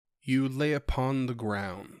You lay upon the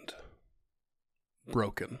ground,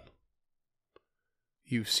 broken.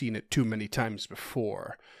 You've seen it too many times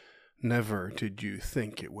before. Never did you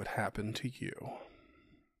think it would happen to you.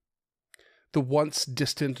 The once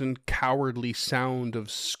distant and cowardly sound of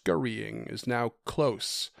scurrying is now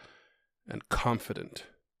close and confident.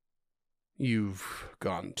 You've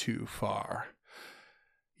gone too far.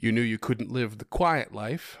 You knew you couldn't live the quiet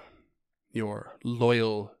life. Your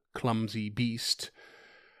loyal, clumsy beast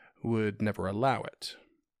would never allow it.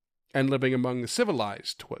 And living among the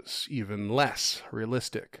civilized was even less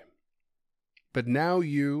realistic. But now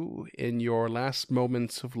you, in your last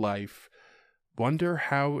moments of life, wonder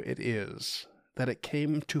how it is that it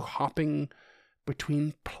came to hopping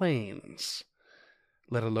between planes,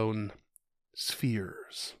 let alone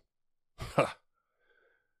spheres. Ha!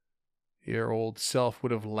 Your old self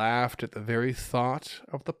would have laughed at the very thought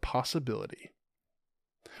of the possibility.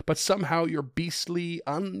 But somehow your beastly,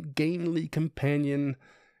 ungainly companion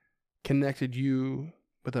connected you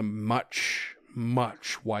with a much,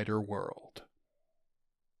 much wider world.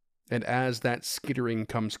 And as that skittering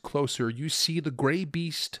comes closer, you see the gray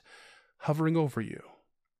beast hovering over you,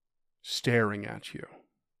 staring at you,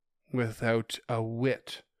 without a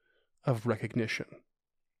whit of recognition.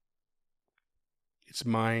 Its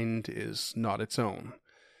mind is not its own.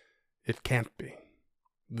 It can't be.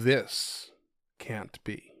 This can't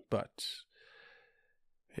be, but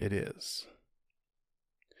it is.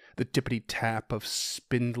 The tippity-tap of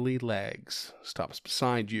spindly legs stops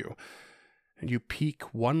beside you, and you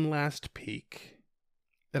peek one last peek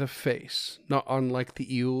at a face not unlike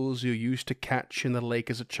the eels you used to catch in the lake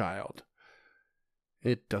as a child.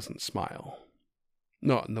 It doesn't smile.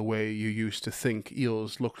 Not in the way you used to think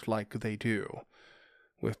eels looked like they do,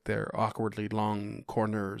 with their awkwardly long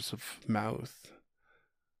corners of mouth.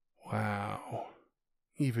 Wow.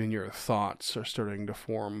 Even your thoughts are starting to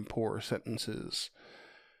form poor sentences.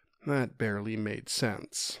 That barely made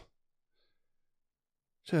sense.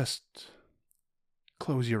 Just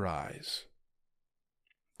close your eyes.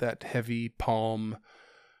 That heavy palm,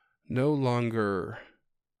 no longer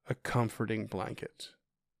a comforting blanket,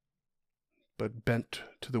 but bent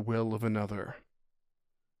to the will of another,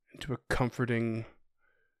 into a comforting,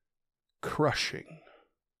 crushing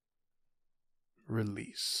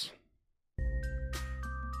release.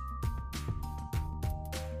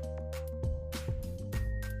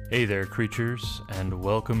 Hey there, creatures, and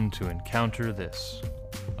welcome to Encounter This,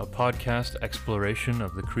 a podcast exploration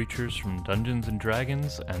of the creatures from Dungeons &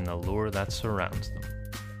 Dragons and the lore that surrounds them.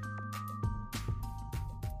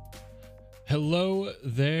 Hello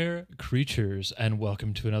there, creatures, and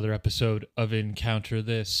welcome to another episode of Encounter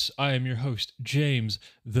This. I am your host, James,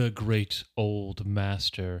 the Great Old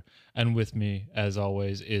Master, and with me, as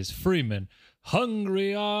always, is Freeman,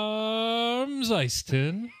 Hungry Arms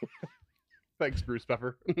Eyston. Thanks, Bruce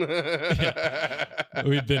Pepper. Yeah.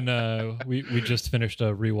 We've been we just finished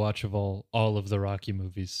a rewatch of all of the Rocky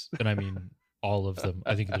movies, and I mean all of them.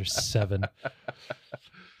 I think there's 7.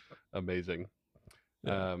 Amazing.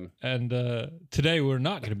 And today we're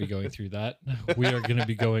not going to be going through that. We are going to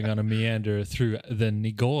be going on a meander through the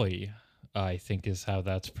Nigoi, I think is how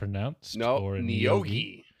that's pronounced. No, or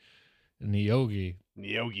Neogi. Neogi.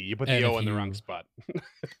 Neogi. You put And the O if in the you- wrong spot.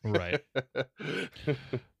 Right.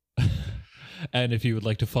 And if you would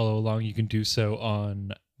like to follow along, you can do so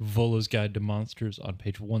on Volo's Guide to Monsters on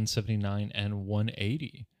page 179 and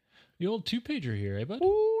 180. The old 2-pager here, eh, bud?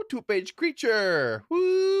 Ooh, 2-page creature.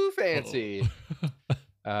 Woo, fancy.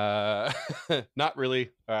 Not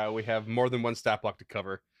really. We have more than one stat block to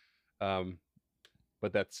cover.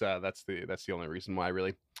 But that's the only reason why,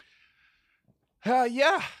 really.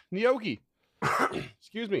 Yeah, Neogi.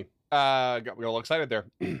 Excuse me. Got me all excited there.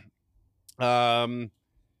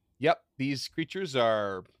 Yep, these creatures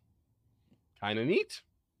are kind of neat,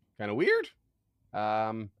 kind of weird,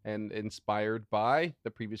 and inspired by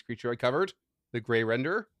the previous creature I covered, the Gray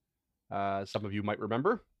Render. Some of you might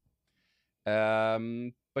remember.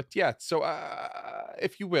 But yeah, so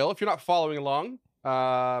if you will, if you're not following along,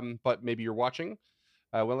 but maybe you're watching,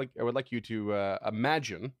 I would like you to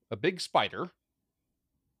imagine a big spider,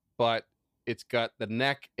 but it's got the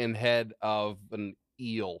neck and head of an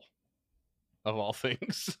eel, of all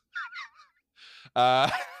things.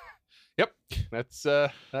 Yep, that's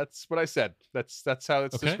what I said. That's how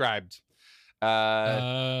it's Okay. described.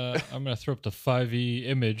 I'm going to throw up the 5e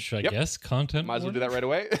image, I Yep. guess. Content. Might as well do that right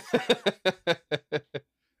away.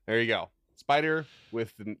 There you go. Spider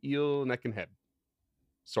with an eel neck and head.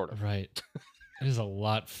 Sort of. Right. It is a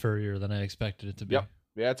lot furrier than I expected it to be. Yep.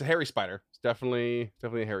 Yeah, it's a hairy spider. It's definitely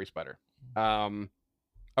a hairy spider.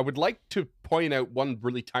 I would like to point out one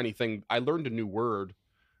really tiny thing. I learned a new word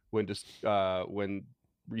when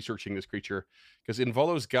researching this creature, because in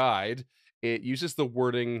Volo's guide it uses the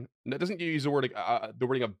wording. It doesn't use the wording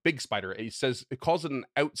of big spider. It calls it an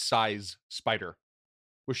outsize spider,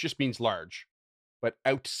 which just means large, but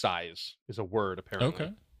outsize is a word apparently.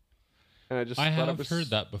 Okay. And I I have heard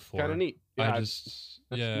that before. Kind of neat. Yeah, that's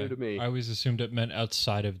new to me. I always assumed it meant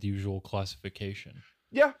outside of the usual classification.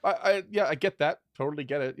 Yeah, I get that. Totally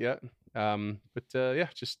get it. Yeah. But yeah,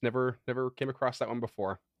 just never came across that one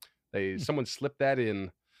before. Someone slipped that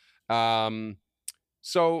in.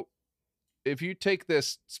 So if you take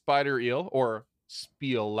this spider eel or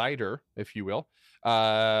spielider, if you will,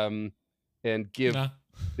 and give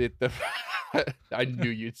it the I knew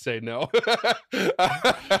you'd say no.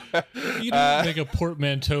 You don't make a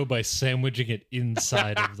portmanteau by sandwiching it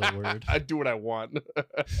inside of the word. I do what I want.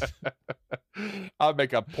 I'll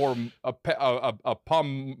make a pomorto.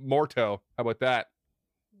 How about that?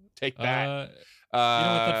 Take that. You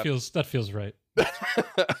know what? That feels right.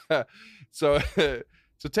 So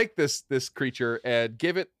take this creature and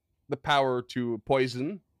give it the power to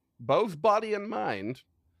poison both body and mind,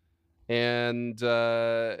 and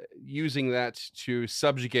using that to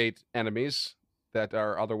subjugate enemies that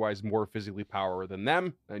are otherwise more physically powerful than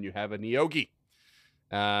them. And you have a Neogi,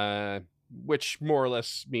 which more or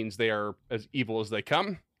less means they are as evil as they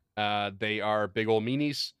come. They are big old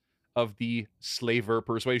meanies of the slaver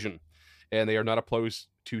persuasion, and they are not opposed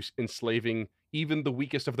to enslaving even the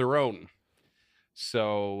weakest of their own.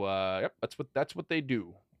 So yep, that's what they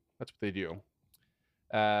do. That's what they do.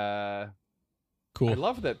 Cool. I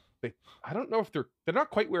love that I don't know if they're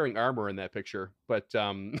not quite wearing armor in that picture, but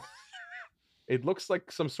it looks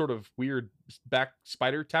like some sort of weird back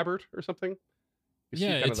spider tabard or something.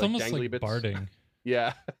 Yeah, it's like almost like bits. Barding.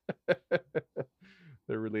 Yeah.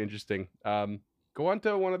 They're really interesting. Go on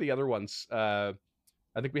to one of the other ones. I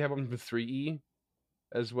think we have one from 3E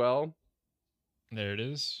as well. There it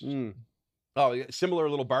is. Oh, similar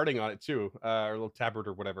little barding on it too, or a little tabard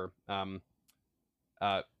or whatever.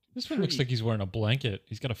 This one looks like he's wearing a blanket.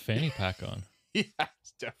 He's got a fanny pack on. Yeah,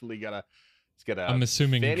 he's definitely got a. He's got a. I'm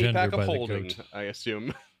assuming fanny gender pack of by holding, the goat. I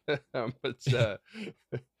assume. But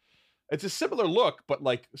it's a similar look, but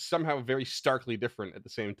like somehow very starkly different at the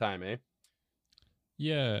same time, eh?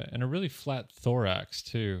 Yeah, and a really flat thorax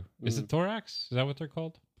too. Is it thorax? Is that what they're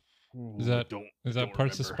called? Is that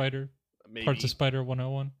parts of spider? Maybe. Parts of spider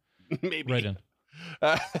 101? Maybe. Right in.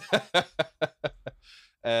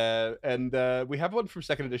 And we have one from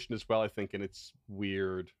second edition as well, I think, and it's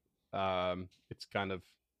weird. It's kind of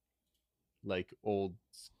like old,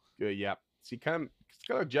 yeah. See, it's kind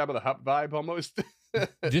of Jabba the Hutt vibe almost.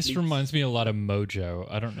 This reminds me a lot of Mojo.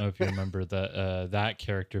 I don't know if you remember that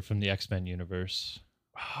character from the X-Men universe.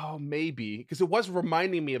 Oh, maybe, because it was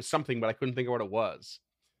reminding me of something, but I couldn't think of what it was.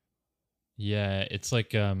 Yeah, it's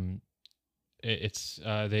like they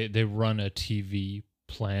run a TV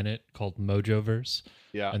planet called Mojoverse.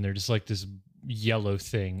 Yeah, and they're just like this yellow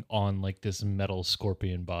thing on like this metal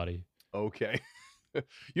scorpion body. Okay. You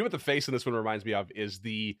know what the face in this one reminds me of is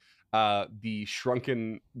the weird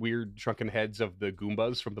shrunken heads of the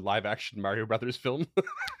Goombas from the live action Mario Brothers film.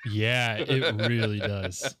 Yeah, it really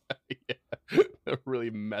does. Yeah, a really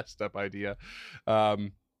messed up idea.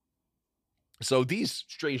 So these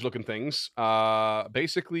strange looking things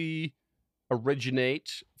basically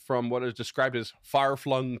originate from what is described as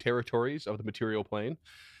far-flung territories of the material plane.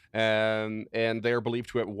 And they are believed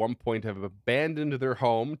to at one point have abandoned their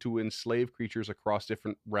home to enslave creatures across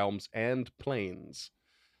different realms and planes.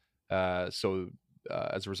 So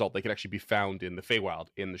as a result, they can actually be found in the Feywild,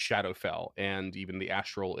 in the Shadowfell, and even the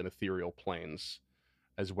astral and ethereal planes,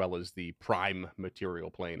 as well as the prime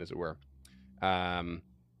material plane, as it were. And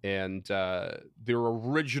their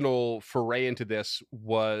original foray into this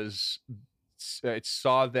was it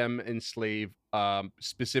saw them enslave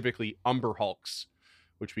specifically Umber Hulks,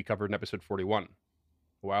 which we covered in episode 41 a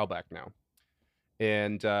while back now.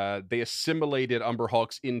 And they assimilated Umber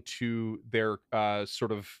Hulks into their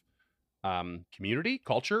sort of community,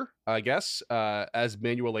 culture, I guess, as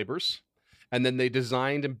manual laborers. And then they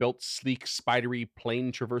designed and built sleek, spidery,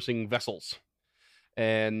 plane-traversing vessels.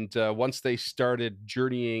 And once they started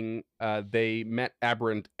journeying, they met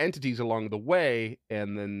aberrant entities along the way.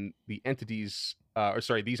 And then the entities,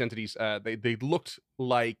 these entities, they looked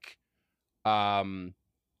like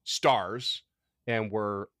stars and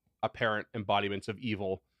were apparent embodiments of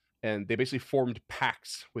evil, and they basically formed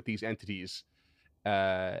pacts with these entities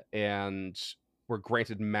and were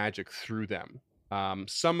granted magic through them.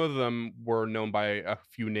 Some of them were known by a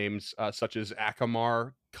few names, such as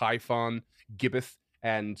Akamar, Kaifon, Gibbeth,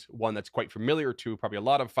 and one that's quite familiar to probably a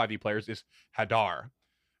lot of 5e players is Hadar,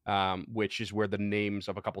 which is where the names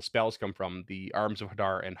of a couple spells come from: the Arms of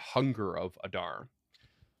Hadar and Hunger of Adar.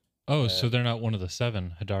 Oh, so they're not one of the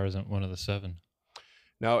 7. Hadar isn't one of the 7.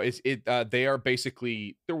 No, they are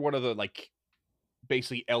basically, they're one of the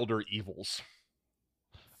basically elder evils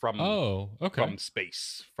from from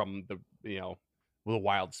space, from the the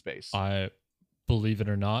wild space. I believe it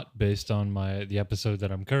or not, based on the episode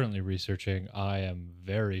that I'm currently researching, I am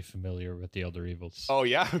very familiar with the elder evils. Oh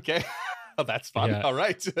yeah, okay. Oh, that's fun. Yeah. All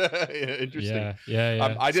right. Interesting.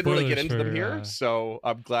 Yeah. I didn't really get Spoilers into them for, here, so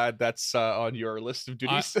I'm glad that's on your list of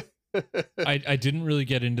duties. I didn't really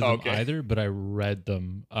get into them Okay. either, but I read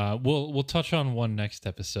them. We'll touch on one next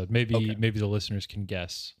episode. Maybe the listeners can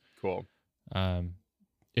guess. Cool.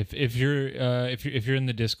 If you're in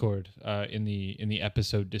the Discord in the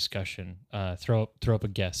episode discussion, throw up a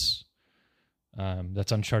guess.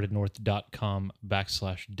 That's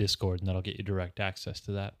unchartednorth.com/Discord, and that'll get you direct access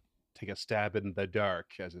to that. Take a stab in the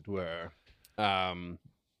dark, as it were.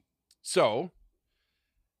 So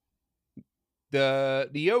the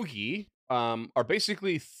Yogi are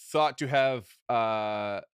basically thought to have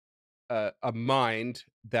a mind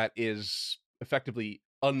that is effectively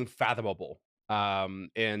unfathomable,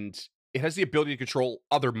 and it has the ability to control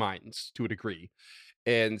other minds to a degree.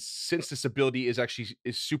 And since this ability is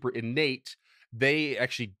super innate, they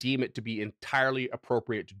actually deem it to be entirely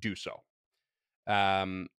appropriate to do so.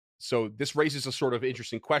 So this raises a sort of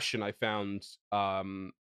interesting question I found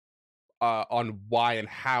on why and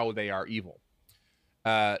how they are evil.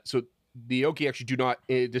 So the Yogi actually do not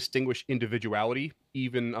distinguish individuality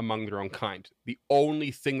even among their own kind. The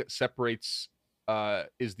only thing that separates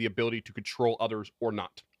is the ability to control others or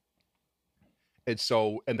not. And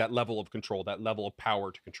that level of control, that level of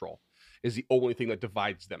power to control, is the only thing that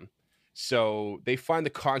divides them. So they find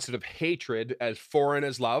the concept of hatred as foreign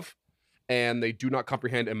as love, and they do not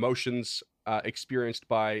comprehend emotions experienced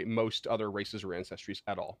by most other races or ancestries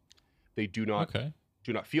at all. They do not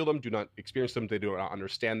feel them, do not experience them, they do not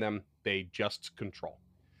understand them, they just control.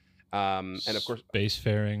 And of course,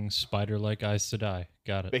 spacefaring, spider-like Aes Sedai.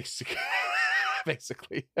 Got it.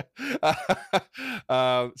 Basically.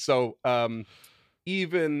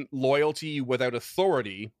 Even loyalty without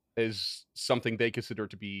authority is something they consider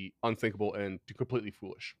to be unthinkable and completely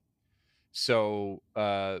foolish. So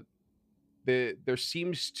there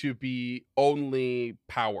seems to be only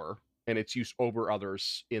power and its use over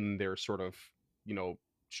others in their sort of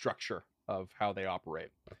structure of how they operate.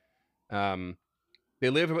 They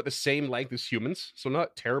live about the same length as humans, so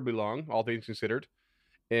not terribly long, all things considered.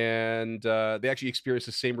 And they actually experience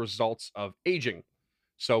the same results of aging.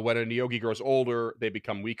 So when a Neogi grows older, they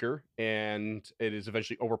become weaker, and it is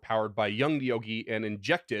eventually overpowered by a young Neogi and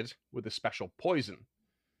injected with a special poison.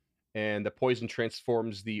 And the poison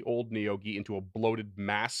transforms the old Neogi into a bloated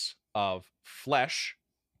mass of flesh,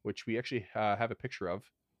 which we actually have a picture of,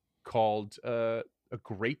 called a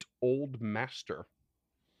Great Old Master.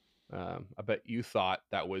 I bet you thought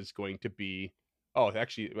that was going to be... Oh,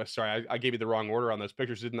 actually, sorry, I gave you the wrong order on those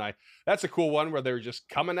pictures, didn't I? That's a cool one where they're just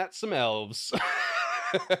coming at some elves.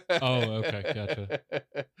 Oh, okay, gotcha.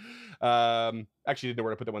 Actually, didn't know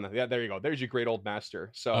where to put that one. Yeah, there you go. There's your Great Old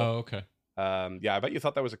Master. So, okay. Yeah, I bet you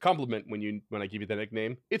thought that was a compliment when I give you the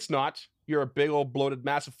nickname. It's not. You're a big old bloated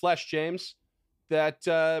mass of flesh, James, that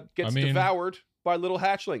gets devoured by little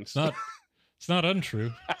hatchlings. It's not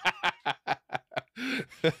untrue.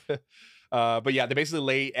 But yeah, they basically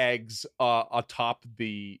lay eggs atop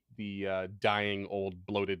the dying old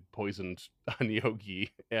bloated poisoned Neogi,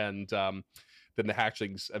 and then the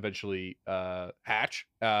hatchlings eventually hatch,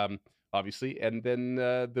 obviously, and then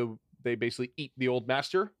they basically eat the old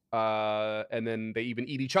master, and then they even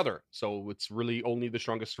eat each other. So it's really only the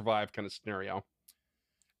strongest survive kind of scenario.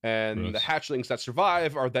 And the hatchlings that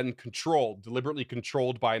survive are then deliberately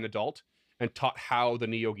controlled by an adult, and taught how the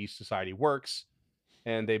Neogi society works.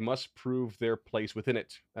 And they must prove their place within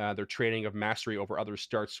it. Their training of mastery over others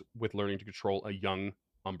starts with learning to control a young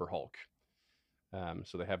Umber Hulk.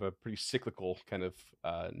 So they have a pretty cyclical kind of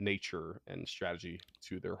nature and strategy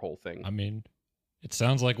to their whole thing. I mean, it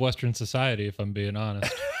sounds like Western society, if I'm being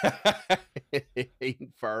honest. It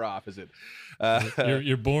ain't far off, is it?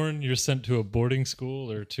 You're born, you're sent to a boarding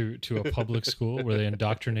school or to a public school where they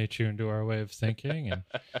indoctrinate you into our way of thinking. And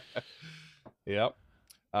yep.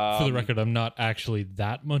 For the record, I'm not actually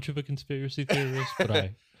that much of a conspiracy theorist, but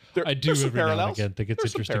I do every now and again think it's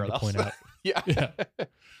interesting to point out. Yeah.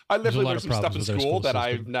 I literally learned some stuff in school that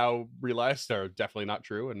I've now realized are definitely not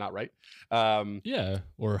true and not right.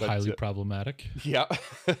 Or highly problematic. Yeah.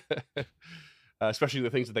 Especially the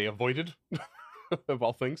things that they avoided, of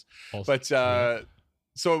all things. Also, but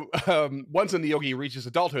once a Neogi reaches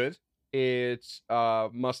adulthood, it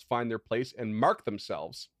must find their place and mark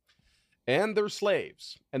themselves and their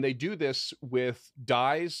slaves. And they do this with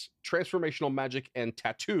dyes, transformational magic, and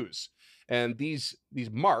tattoos. And these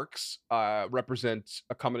marks represent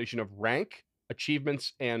a combination of rank,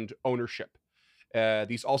 achievements, and ownership.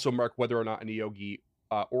 These also mark whether or not a Neogi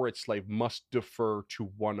or its slave must defer to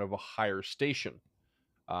one of a higher station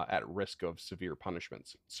at risk of severe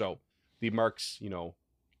punishments. So the marks,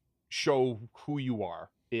 show who you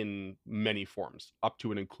are in many forms, up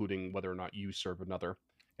to and including whether or not you serve another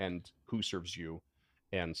and who serves you,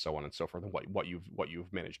 and so on and so forth, and what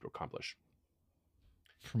you've managed to accomplish.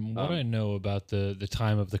 From what I know about the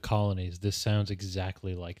time of the colonies, this sounds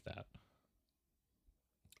exactly like that.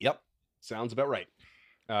 Yep, sounds about right.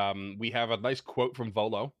 We have a nice quote from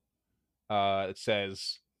Volo. It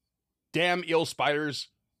says, "Damn eel spiders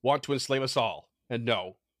want to enslave us all, and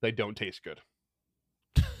no, they don't taste good."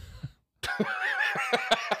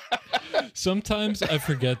 Sometimes I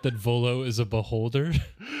forget that Volo is a beholder.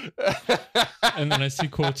 And then I see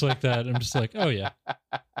quotes like that, and I'm just like, oh yeah,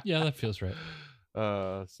 that feels right.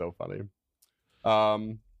 So funny.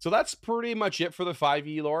 So that's pretty much it for the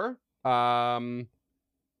 5e lore.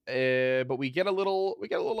 But we get a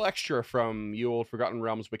little extra from Ye Olde Forgotten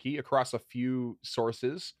Realms wiki across a few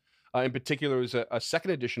sources. In particular, there's a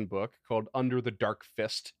second edition book called Under the Dark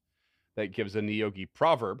Fist that gives a Neogi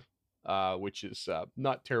proverb, which is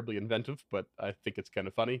not terribly inventive, but I think it's kind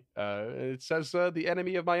of funny. It says, "The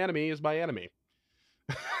enemy of my enemy is my enemy."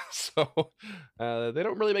 So they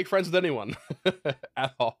don't really make friends with anyone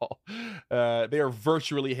at all. They are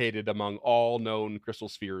virtually hated among all known crystal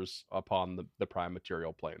spheres upon the prime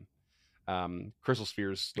material plane. Crystal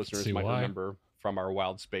spheres listeners might remember from our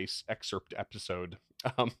Wild Space excerpt episode.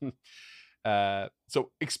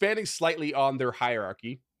 So expanding slightly on their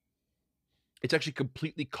hierarchy, it's actually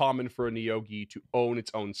completely common for a Neogi to own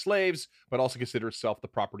its own slaves, but also consider itself the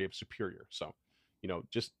property of superior. So,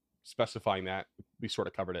 just specifying that, we sort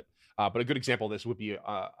of covered it. But a good example of this would be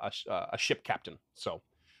a ship captain. So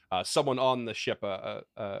someone on the ship, a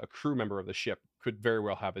crew member of the ship, could very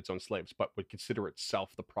well have its own slaves, but would consider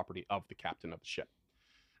itself the property of the captain of the ship.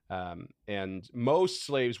 And most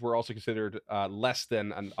slaves were also considered less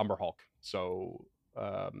than an Umber Hulk. So,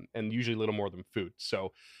 and usually a little more than food.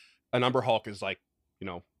 So an Umber Hulk is like,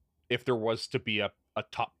 if there was to be a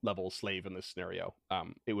top level slave in this scenario,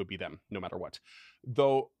 it would be them no matter what.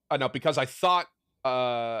 Though, now because I thought,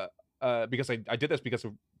 because I did this because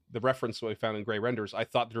of the reference I found in Grey Renders, I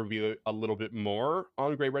thought there would be a little bit more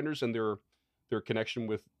on Grey Renders and their connection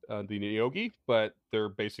with the Neogi, but there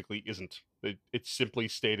basically isn't. It's simply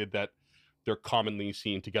stated that they're commonly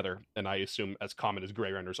seen together, and I assume as common as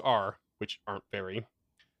Grey Renders are, which aren't very,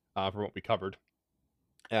 from what we covered.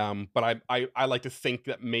 But I like to think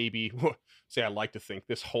that maybe, I like to think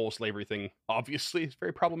this whole slavery thing obviously is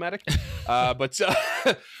very problematic. But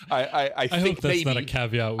I think hope that's maybe not a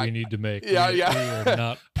caveat we need to make. Yeah, we are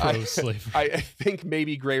not pro-slavery. I think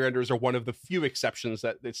maybe Grey Renders are one of the few exceptions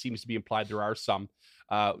that it seems to be implied. There are some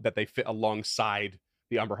that they fit alongside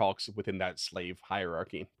the Umber Hulks within that slave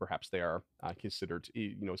hierarchy. Perhaps they are considered,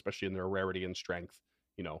 especially in their rarity and strength,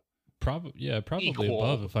 probably equal,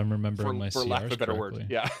 above, if I'm remembering my CRs for lack of a better correctly.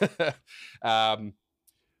 word. Yeah.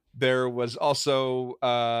 There was also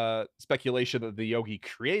speculation that the Yogi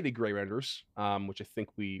created Grey Renders, which I think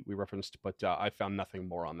we referenced, but I found nothing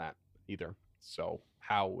more on that either. So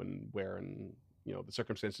how and where and the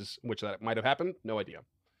circumstances in which that might have happened, no idea.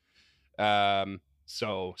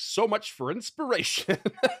 So much for inspiration.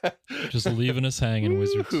 Just leaving us hanging,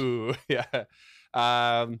 wizards. Yeah.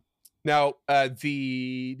 Now,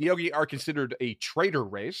 the Neogi are considered a trader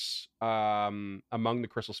race among the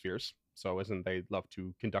crystal spheres. So, as in they love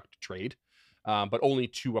to conduct trade, but only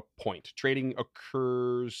to a point. Trading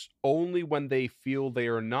occurs only when they feel they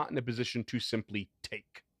are not in a position to simply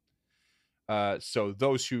take. So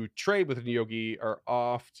those who trade with the Neogi are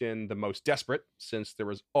often the most desperate, since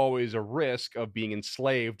there is always a risk of being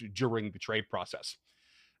enslaved during the trade process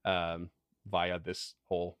via this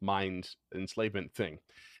whole mind enslavement thing.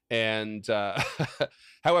 And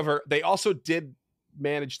however, they also did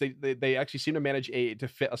manage, they actually seem to manage to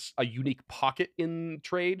fit a unique pocket in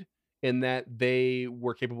trade, in that they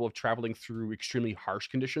were capable of traveling through extremely harsh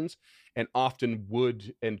conditions and often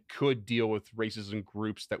would and could deal with races and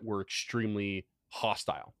groups that were extremely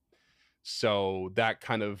hostile. So that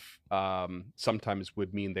kind of sometimes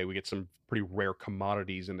would mean they would get some pretty rare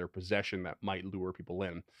commodities in their possession that might lure people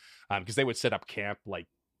in, because they would set up camp like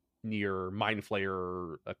near Mind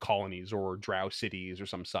Flayer colonies or drow cities or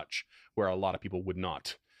some such, where a lot of people would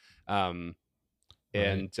not. So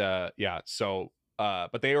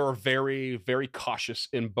but they are very, very cautious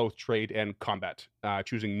in both trade and combat,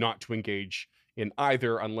 choosing not to engage in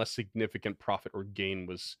either unless significant profit or gain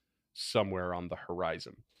was somewhere on the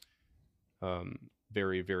horizon.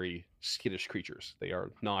 Very, very skittish creatures. They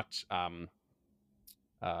are not.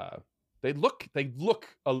 They look.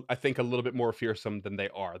 I think a little bit more fearsome than they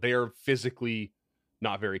are. They are physically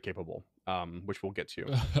not very capable, which we'll get to.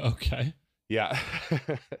 Okay. Yeah,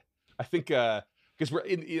 I think because we're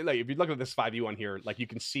like if you look at this 5e one here, like you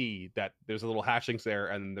can see that there's a little hatchlings there,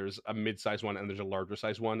 and there's a mid-sized one, and there's a larger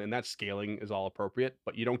size one, and that scaling is all appropriate,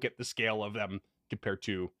 but you don't get the scale of them compared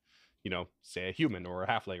to, say a human or a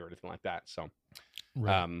halfling or anything like that. So,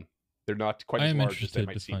 Right. they're not quite I as am large as they interested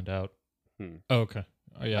might to seem. find out. Hmm. Oh, okay.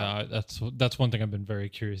 Yeah, that's one thing I've been very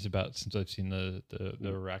curious about since I've seen the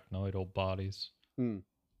arachnoidal bodies. Hmm.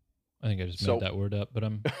 I think I just made that word up, but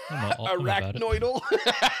I'm all about it. Arachnoidal.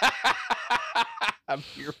 I'm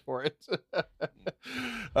here for it.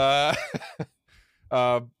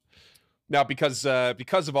 Now, because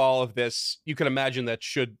of all of this, you can imagine that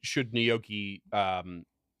should Nyogi,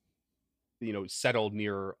 settle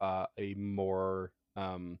near a more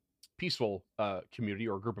peaceful community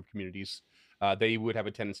or group of communities, they would have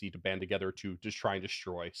a tendency to band together to just try and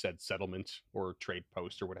destroy said settlement or trade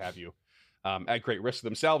post or what have you, at great risk to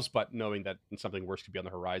themselves, but knowing that something worse could be on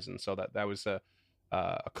the horizon. So that was a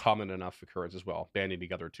common enough occurrence as well, banding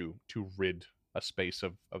together to rid a space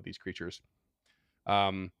of these creatures.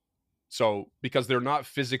 So because they're not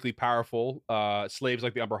physically powerful, slaves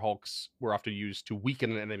like the Umber Hulks were often used to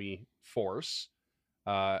weaken an enemy force,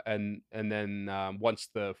 and then once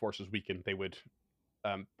the force was weakened, they would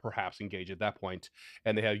perhaps engage at that point,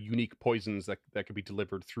 and they have unique poisons that could be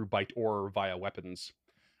delivered through bite or via weapons.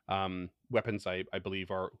 Weapons, I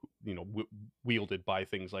believe, are wielded by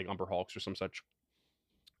things like Umber Hulks or some such.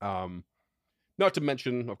 Not to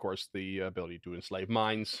mention, of course, the ability to enslave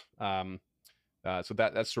minds. So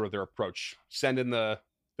that's sort of their approach. Send in the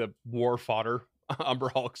war fodder, Umber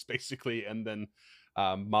Hulks, basically, and then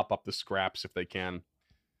mop up the scraps if they can.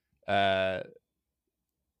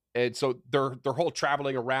 And so their whole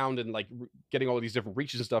traveling around and like getting all these different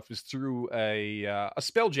reaches and stuff is through a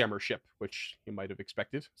Spelljammer ship, which you might have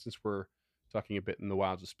expected since we're talking a bit in the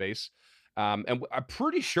Wilds of Space. And I'm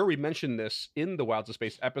pretty sure we mentioned this in the Wilds of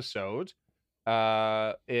Space episode.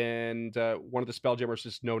 And one of the Spelljammers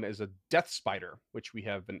is known as a Death Spider, which we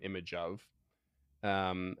have an image of.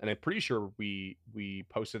 And I'm pretty sure we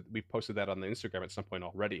posted that on the Instagram at some point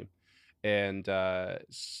already. And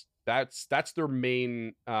that's their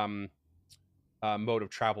main mode of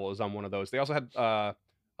travel, is on one of those. They also had a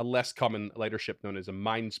less common lighter ship known as a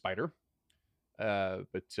Mind Spider.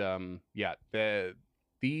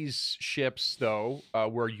 These ships, though,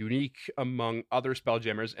 were unique among other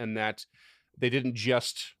Spelljammers in that they didn't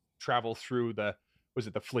just travel through the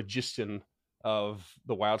phlogiston of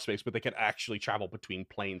the wild space, but they could actually travel between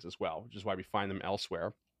planes as well, which is why we find them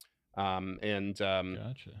elsewhere.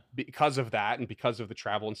 Gotcha. Because of that, and because of the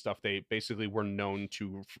travel and stuff, they basically were known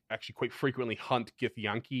to actually quite frequently hunt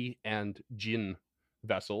Githyanki and Jinn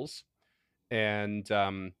vessels, and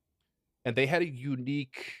they had a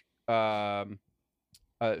unique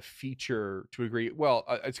feature to agree. Well,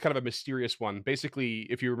 it's kind of a mysterious one. Basically,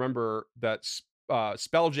 if you remember that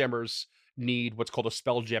Spelljammers need what's called a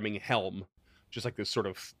Spelljamming helm, just like this sort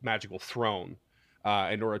of magical throne,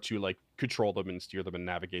 in order to like control them and steer them and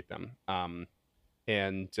navigate them.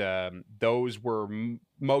 Those were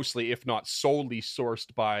mostly, if not solely,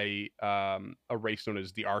 sourced by a race known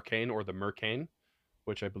as the Arcane or the Mercane,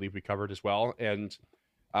 which I believe we covered as well. And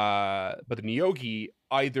but the Nyogi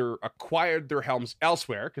either acquired their helms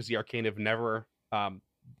elsewhere because the Arcane have never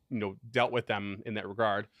dealt with them in that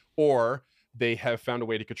regard, or they have found a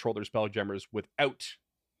way to control their Spelljammers without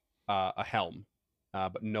a helm,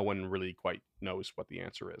 but no one really quite knows what the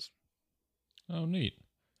answer is. Oh, neat.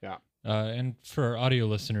 Yeah. And for our audio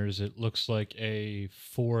listeners, it looks like a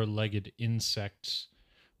 4-legged insect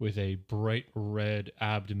with a bright red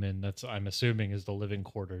abdomen. That's, I'm assuming, is the living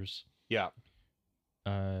quarters. Yeah.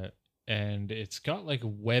 And it's got like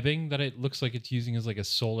webbing that it looks like it's using as like a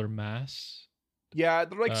solar mass. Yeah,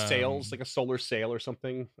 they're like sails, like a solar sail or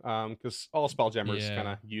something. Because all Spelljammers kind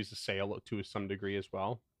of use a sail to some degree as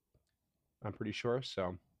well, I'm pretty sure.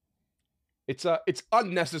 So it's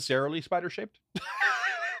unnecessarily spider shaped.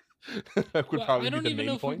 I don't even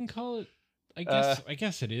know if we can call it. I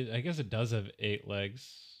guess it is. I guess it does have 8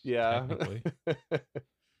 legs. Yeah. Technically.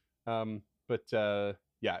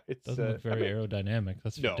 Yeah, it doesn't look very aerodynamic.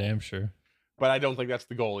 That's for damn sure. But I don't think that's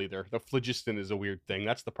the goal either. The phlogiston is a weird thing.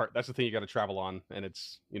 That's the thing you got to travel on, and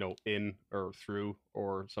it's in or through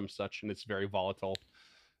or some such, and it's very volatile.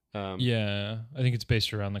 Yeah, I think it's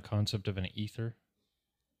based around the concept of an ether.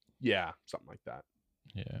 Yeah, something like that.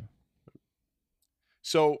 Yeah.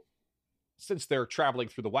 So, since they're traveling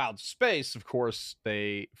through the wild space, of course,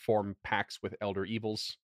 they form pacts with elder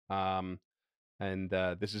evils. And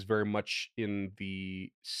this is very much in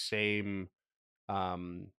the same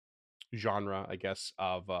genre, I guess,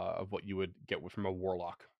 of what you would get from a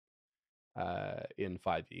warlock in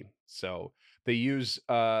 5e. So they use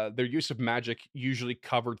their use of magic usually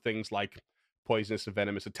covered things like poisonous and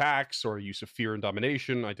venomous attacks, or use of fear and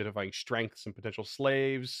domination, identifying strengths and potential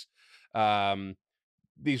slaves.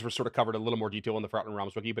 These were sort of covered a little more detail in the Forgotten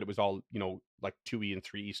Realms wiki, but it was all, like 2e and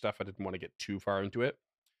 3e stuff. I didn't want to get too far into it.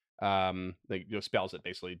 Like, spells that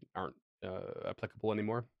basically aren't applicable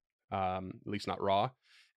anymore, at least not raw.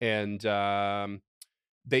 And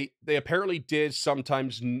they apparently did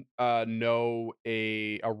sometimes know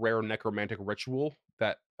a rare necromantic ritual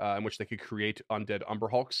that in which they could create undead Umber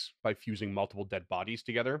Hulks by fusing multiple dead bodies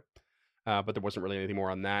together. But there wasn't really anything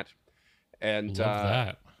more on that. And Love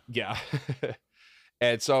that. Yeah.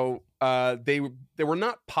 And so they were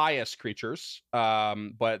not pious creatures,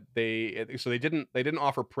 but they didn't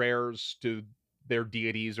offer prayers to their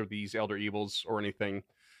deities or these elder evils or anything.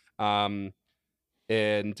 And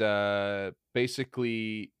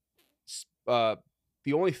basically, the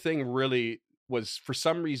only thing really was, for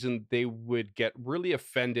some reason, they would get really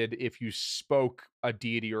offended if you spoke a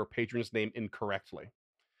deity or a patron's name incorrectly.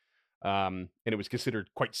 And it was considered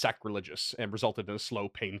quite sacrilegious and resulted in a slow,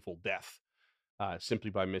 painful death. Simply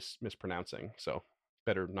by mispronouncing, so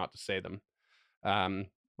better not to say them.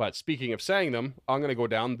 But speaking of saying them, I'm going to go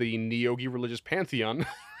down the Neogi religious pantheon.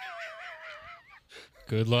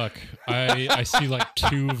 Good luck. I see like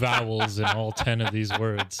 2 vowels in all 10 of these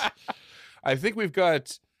words. I think we've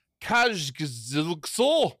got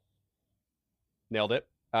Kajgzilxol. Nailed it.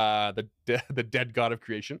 The dead god of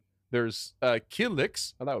creation. There's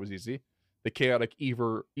Kilix. Oh, that was easy. The chaotic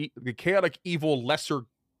evil lesser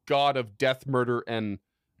god of death, murder, and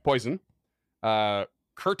poison.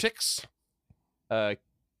 Kurtix,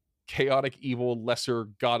 chaotic evil lesser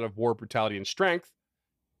god of war, brutality, and strength.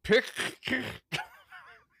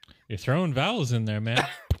 You're throwing vowels in there, man.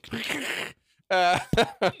 A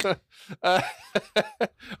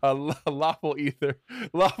lawful ether.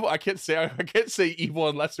 Lawful. I can't say evil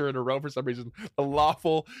and lesser in a row for some reason. A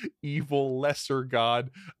lawful evil lesser god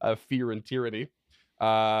of fear and tyranny.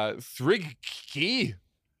 Thrigki.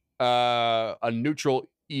 A neutral,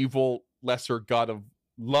 evil, lesser god of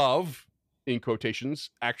love, in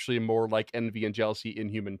quotations, actually more like envy and jealousy in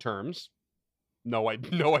human terms. No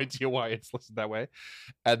idea why it's listed that way.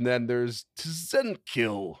 And then there's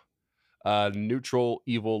Tzenkil, neutral,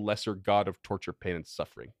 evil, lesser god of torture, pain, and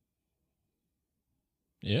suffering.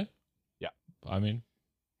 Yeah. Yeah. I mean,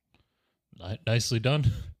 nicely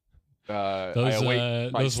done. I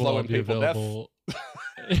await my slow and painful death.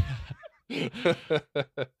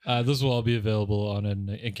 Those will all be available on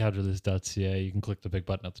encounterthis.ca. You can click the big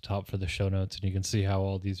button at the top for the show notes, and you can see how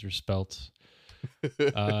all these are spelt.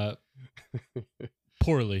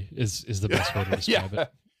 Poorly is the best way to describe it.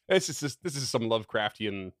 This is some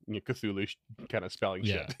Lovecraftian, Cthulhu kind of spelling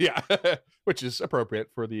shit. Yeah, which is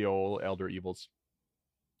appropriate for the old elder evils.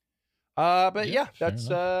 But yeah, that's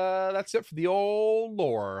it for the old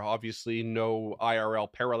lore. Obviously, no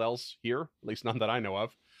IRL parallels here, at least none that I know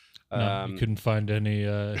of. No, you couldn't find any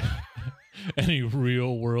any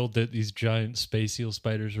real world that these giant space eel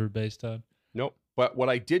spiders were based on. Nope. But what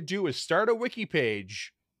I did do is start a wiki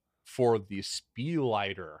page for the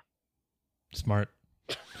Spieliter. Smart.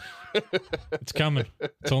 It's coming.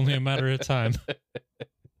 It's only a matter of time.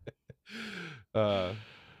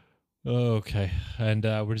 Okay. And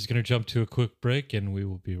we're just going to jump to a quick break, and we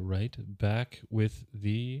will be right back with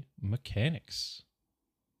the mechanics.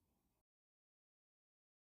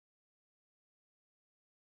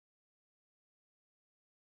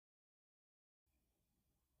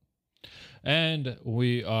 And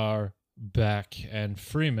we are back, and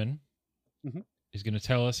Freeman is going to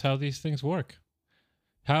tell us how these things work.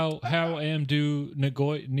 How do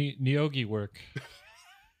Neogi work?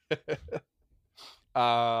 The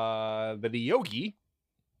Neogi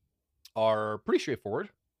are pretty straightforward.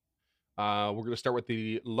 We're going to start with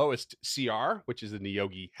the lowest CR, which is the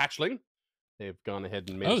Neogi Hatchling. They've gone ahead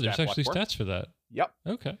and made a there's stat actually block for it. stats for that. Yep.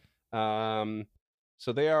 Okay.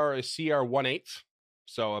 So they are a CR 1/8.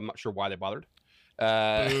 So I'm not sure why they bothered.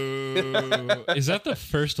 Is that the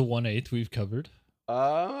first 1/8 we've covered?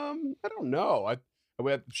 I don't know. I'm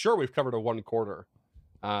sure we've covered a 1/4.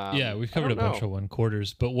 Yeah, we've covered a bunch of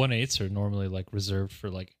 1/4s, but 1/8s are normally like reserved for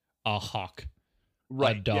like a hawk,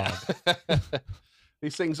 right? A dog. Yeah.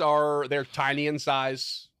 These things they're tiny in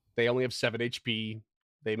size. They only have 7 HP.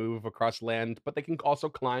 They move across land, but they can also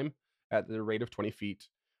climb at the rate of 20 feet.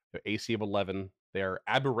 They're AC of 11. They're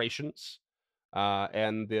aberrations,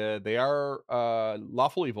 and they are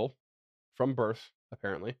lawful evil from birth,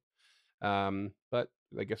 apparently. But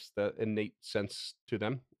I guess the innate sense to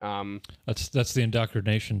them. That's the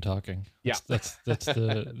indoctrination talking. Yeah. That's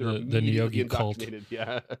the immediately Neogi cult.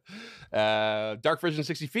 indoctrinated, Yeah. Dark vision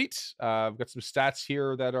 60 feet. I've got some stats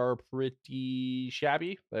here that are pretty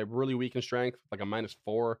shabby. They're really weak in strength, like a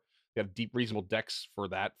 -4. They have deep reasonable dex for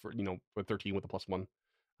that, for 13 with a +1.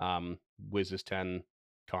 Wiz is 10,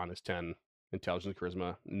 con is 10, intelligence,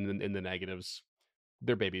 charisma in the negatives.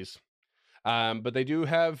 They're babies. But they do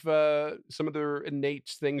have some of their innate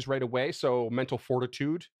things right away. So mental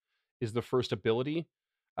fortitude is the first ability,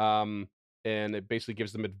 and it basically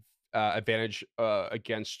gives them advantage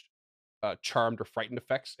against charmed or frightened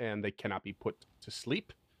effects, and they cannot be put to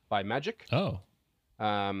sleep by magic. Oh,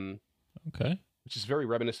 okay. Which is very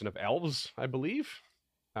reminiscent of elves, I believe.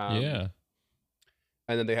 Yeah.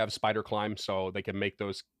 And then they have spider climb, so they can make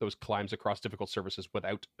those climbs across difficult surfaces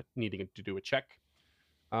without needing to do a check.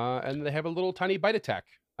 And they have a little tiny bite attack,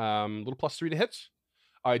 little +3 to hit.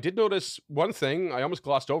 I did notice one thing. I almost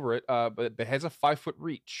glossed over it, but it has a 5-foot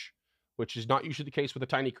reach, which is not usually the case with a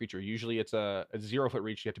tiny creature. Usually it's a 0-foot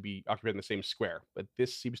reach. You have to be occupied in the same square, but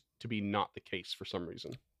this seems to be not the case for some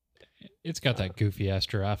reason. It's got that goofy ass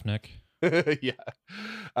giraffe neck. Yeah.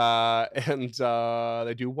 And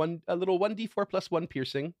they do a little 1d4 +1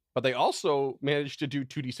 piercing, but they also manage to do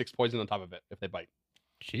 2d6 poison on top of it if they bite.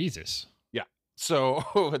 Jesus. So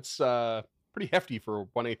it's pretty hefty for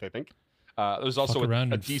 1/8, I think. There's also a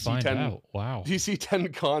DC 10. Wow. DC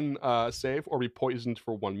 10 con save, or be poisoned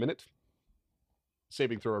for 1 minute.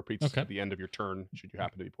 Saving throw repeats at the end of your turn should you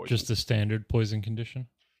happen to be poisoned. Just the standard poison condition?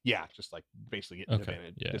 Yeah, just like basically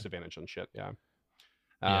getting disadvantage on shit. Yeah.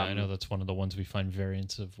 Yeah, I know that's one of the ones we find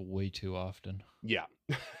variants of way too often. Yeah.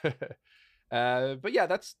 But yeah,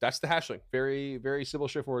 that's the hatchling. Very, very simple,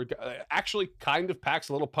 straightforward. Actually, kind of packs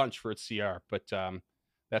a little punch for its CR, but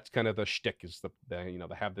that's kind of the shtick. Is they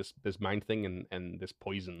have this mind thing and this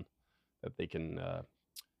poison that they can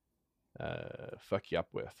fuck you up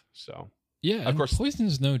with. So yeah, of course,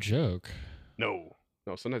 poison's no joke. No,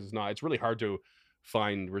 sometimes it's not. It's really hard to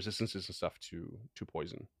find resistances and stuff to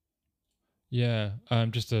poison. Yeah,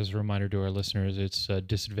 just as a reminder to our listeners, it's a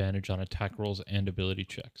disadvantage on attack rolls and ability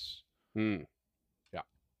checks. Yeah.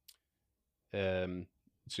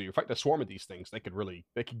 So you're fighting a swarm of these things. They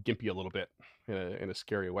could gimp you a little bit in a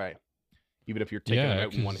scary way, even if you're taking them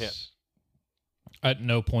out in one hit. At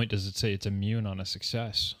no point does it say it's immune on a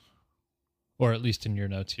success, or at least in your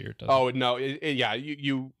notes here. It doesn't. No,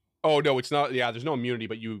 you. Oh no, it's not. Yeah, there's no immunity,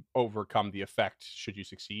 but you overcome the effect should you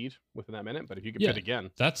succeed within that minute. But if you get bit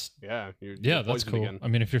again, that's you're that's cool. Again. I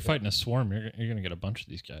mean, if you're fighting a swarm, you're gonna get a bunch of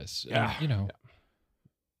these guys. Yeah,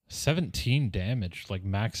 17 damage, like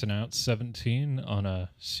maxing out 17 on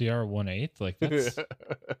a CR 1/8. Like that's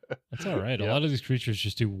all right. A lot of these creatures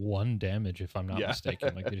just do 1 damage, if I'm not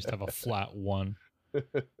mistaken. Like they just have a flat 1.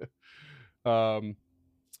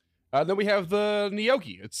 Then we have the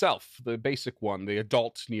Neogi itself, the basic one, the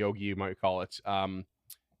adult Neogi, you might call it.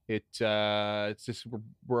 It's just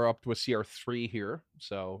we're up to a CR 3 here,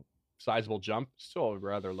 so sizable jump. Still a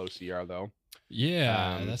rather low CR though.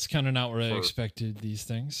 Yeah, that's kind of not where I expected these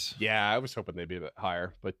things. Yeah, I was hoping they'd be a bit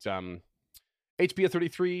higher, but HP of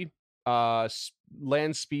 33,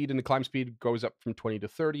 land speed and the climb speed goes up from 20 to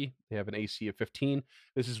 30. They have an AC of 15.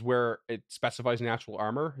 This is where it specifies natural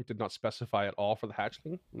armor. It did not specify at all for the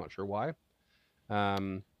hatchling. I'm not sure why.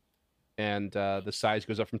 And the size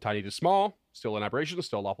goes up from tiny to small. Still an aberration,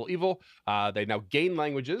 still lawful evil. They now gain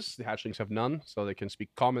languages. The hatchlings have none, so they can speak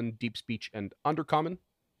common, deep speech, and undercommon.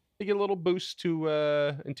 They get a little boost to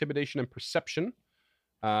intimidation and perception.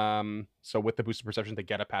 So with the boost of perception, they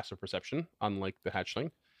get a passive perception, unlike the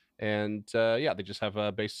hatchling. And they just have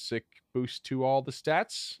a basic boost to all the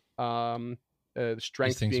stats.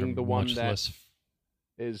 Strength being the one that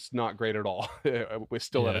is not great at all. We're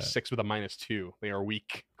still at a 6 with a -2. They are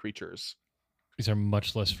weak creatures. These are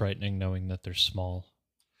much less frightening knowing that they're small.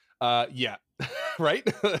 Yeah, right?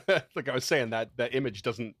 Like I was saying, that image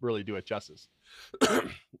doesn't really do it justice.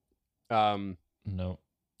 No.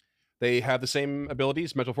 They have the same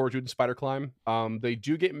abilities, Mental Fortitude and Spider Climb. They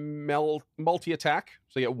do get multi-attack,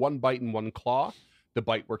 so they get 1 bite and 1 claw. The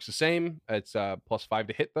bite works the same. It's +5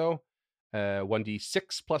 to hit, though.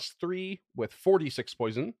 1d6 +3 with 4d6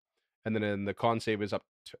 poison. And then the con save is up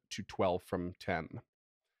to 12 from 10.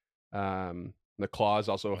 The claw is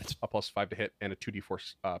also a +5 to hit and a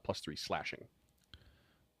 2d4 +3 slashing.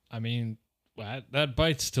 I mean, that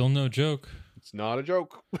bite's still no joke. It's not a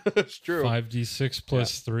joke. It's true. 5d6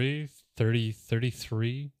 plus 3,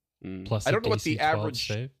 33 plus I don't know what the DC 12 average.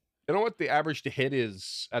 save. I don't know what the average to hit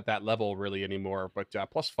is at that level really anymore, but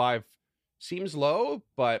 +5 seems low.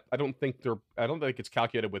 But I don't think it's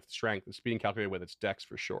calculated with strength. It's being calculated with its dex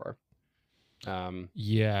for sure.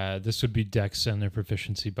 Yeah, this would be dex and their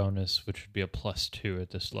proficiency bonus, which would be a +2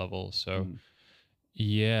 at this level. So,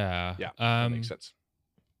 yeah. That makes sense.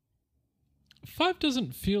 5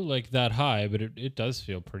 doesn't feel like that high, but it does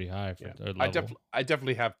feel pretty high for their level. I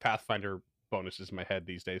definitely have Pathfinder bonuses in my head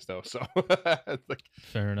these days, though. So, like,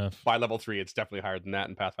 fair enough. by level 3, it's definitely higher than that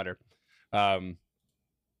in Pathfinder.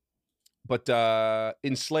 But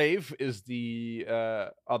Enslave is the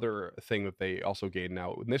other thing that they also gain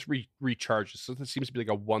now. And this recharges, so this seems to be like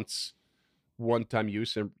a one-time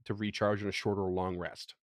use to recharge in a short or long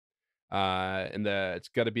rest. And it's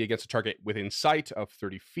got to be against a target within sight of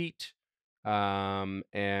 30 feet. And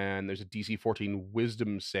there's a DC 14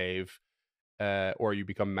 Wisdom save, or you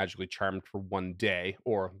become magically charmed for 1 day,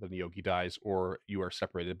 or the Neogi dies, or you are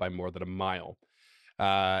separated by more than a mile.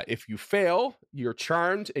 If you fail, you're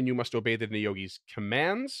charmed and you must obey the Neogi's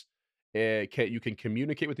commands. You can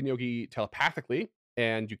communicate with the Neogi telepathically,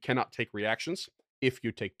 and you cannot take reactions. If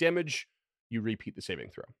you take damage, you repeat the saving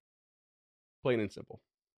throw. Plain and simple.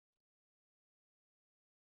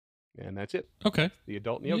 And that's it. Okay. The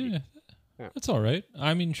adult Neogi. Yeah. That's all right.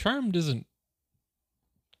 I mean, charmed isn't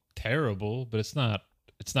terrible, but it's not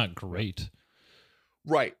great.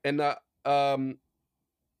 Right. And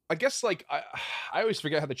I guess like I always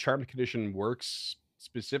forget how the charmed condition works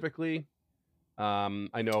specifically.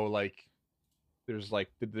 I know like there's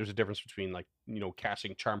a difference between like,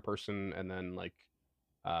 casting charm person and then like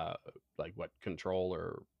what control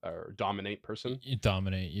or dominate person. You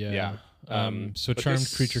dominate, yeah. Yeah. So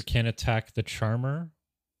charmed creature can attack the charmer,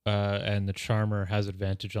 and the charmer has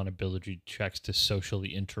advantage on ability checks to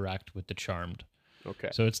socially interact with the charmed. Okay.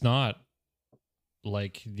 So it's not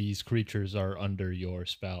like these creatures are under your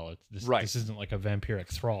spell. This isn't like a vampiric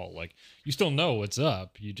thrall. Like, you still know what's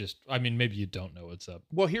up. Maybe you don't know what's up.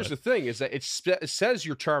 Well, here's the thing is that it says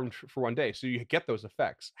you're charmed for 1 day, so you get those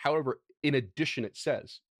effects. However, in addition, it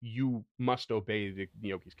says you must obey the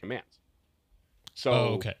Neogi's commands. So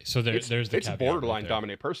okay. So there's the it's borderline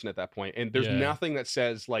dominate person at that point, and there's nothing that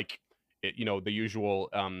says like the usual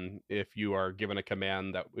if you are given a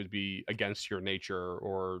command that would be against your nature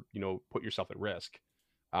or put yourself at risk,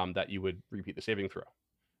 that you would repeat the saving throw.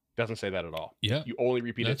 Doesn't say that at all. Yeah, you only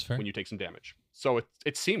repeat it fair. when you take some damage. So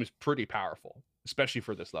it seems pretty powerful, especially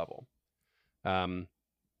for this level.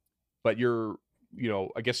 But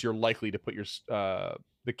I guess you're likely to put your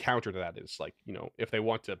the counter to that is like, if they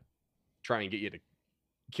want to try and get you to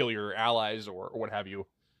kill your allies or what have you,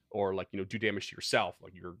 or like, do damage to yourself,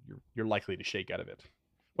 like you're likely to shake out of it.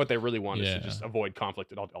 What they really want is to just avoid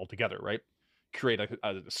conflict altogether, right? Create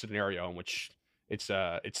a scenario in which it's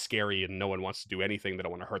scary and no one wants to do anything. They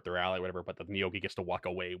don't want to hurt their ally, whatever, but the Neogi gets to walk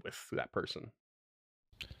away with that person.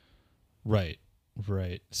 Right.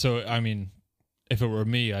 So, I mean, if it were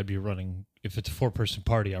me, I'd be running, if it's a 4-person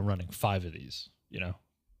party, I'm running 5 of these,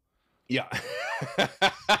 Yeah.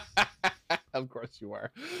 Of course you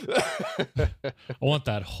are. I want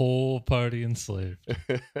that whole party enslaved.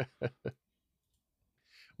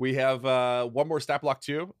 We have one more stat block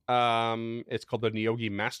too. It's called the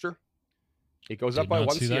Neogi Master. It goes up by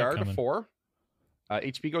 1 CR to 4.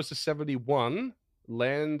 HP goes to 71.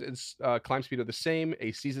 Land and climb speed are the same.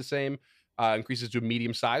 AC is the same. Increases to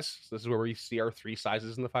medium size. So this is where we see our 3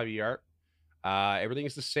 sizes in the 5e art. Everything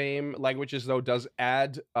is the same. Languages, though, does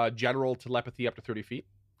add general telepathy up to 30 feet.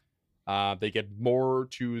 They get more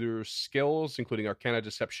to their skills, including Arcana,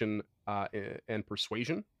 Deception, and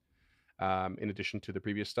Persuasion. In addition to the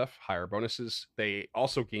previous stuff, higher bonuses. They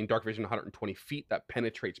also gain Dark Vision 120 feet that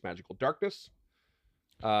penetrates magical darkness.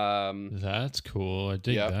 That's cool. I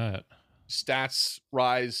dig that. Stats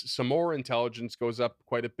rise some more. Intelligence goes up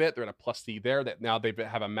quite a bit. They're at a +3 there. That now they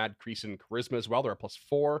have a mad increase in charisma as well. They're a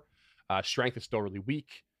 +4. Strength is still really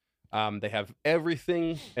weak. They have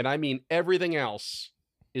everything, and I mean everything else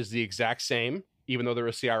is the exact same, even though they're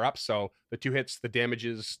a CR up. So the 2 hits, the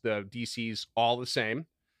damages, the DCs, all the same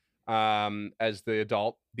as the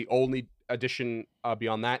adult. The only addition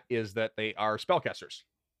beyond that is that they are spellcasters.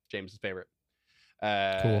 James's favorite.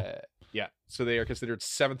 Cool. Yeah, so they are considered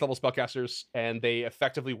 7th level spellcasters, and they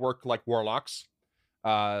effectively work like warlocks.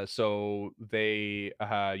 So they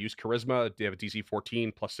use charisma. They have a DC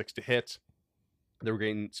 14 +6 to hit. They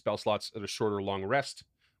regain spell slots at a short or long rest,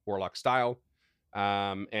 warlock style.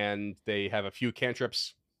 And they have a few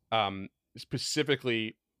cantrips.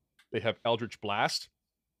 Specifically, they have Eldritch Blast,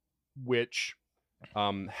 which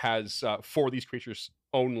has for these creatures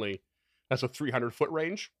only, that's a 300-foot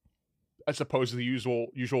range, as opposed to the usual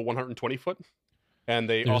 120 foot, and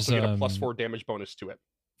they also get a +4 damage bonus to it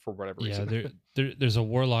for whatever reason. There's a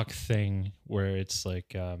warlock thing where it's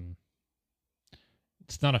like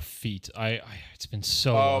it's not a feat. It's been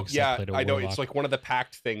so long since I played a warlock. I know it's like one of the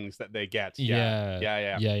packed things that they get.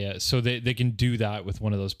 Yeah. So they can do that with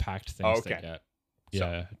one of those packed things they get. Yeah,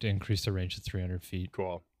 So, to increase the range to 300 feet.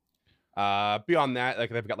 Cool. Beyond that, like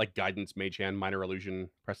they've got like guidance, mage hand, minor illusion,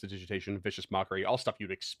 prestidigitation, vicious mockery, all stuff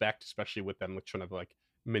you'd expect, especially with them trying to like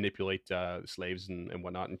manipulate slaves and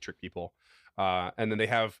whatnot and trick people. And then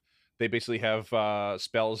they basically have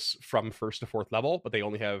spells from 1st to 4th level, but they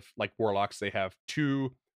only have, like warlocks, they have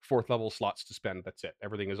 2 4th level slots to spend. That's it.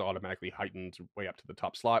 Everything is automatically heightened way up to the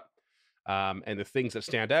top slot. And the things that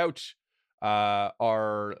stand out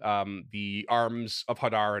are the Arms of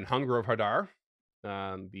Hadar and Hunger of Hadar.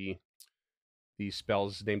 The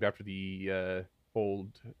spells named after the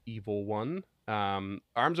old evil one.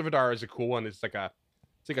 Arms of Hadar is a cool one. It's like a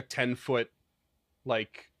 10-foot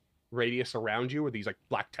like radius around you where these like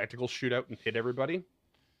black tentacles shoot out and hit everybody.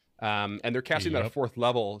 And they're casting that at 4th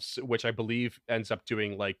level, which I believe ends up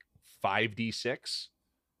doing like 5d6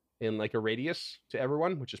 in like a radius to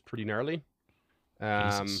everyone, which is pretty gnarly.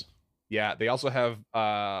 Yeah, they also have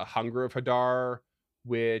Hunger of Hadar,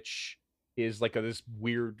 which is like this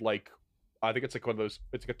weird, like, I think it's like one of those,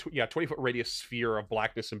 it's like a 20-foot radius sphere of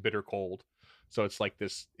blackness and bitter cold. So it's like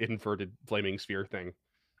this inverted flaming sphere thing.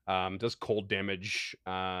 Does cold damage,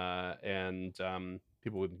 and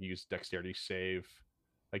people would use dexterity save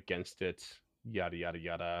against it. Yada yada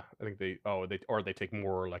yada. I think they take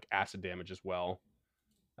more like acid damage as well,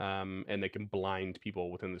 and they can blind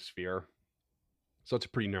people within the sphere. So it's a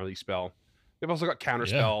pretty gnarly spell. They've also got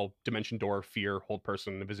counterspell, dimension door, fear, hold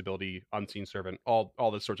person, invisibility, unseen servant, all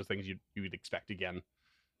the sorts of things you'd expect again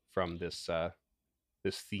from this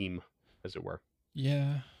theme, as it were.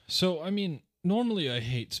 Yeah. So I mean, normally I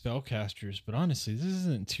hate spellcasters, but honestly, this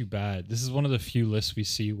isn't too bad. This is one of the few lists we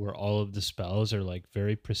see where all of the spells are like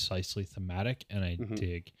very precisely thematic, and I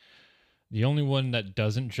dig. The only one that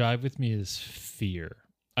doesn't jive with me is fear.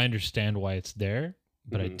 I understand why it's there,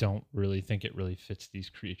 but I don't really think it really fits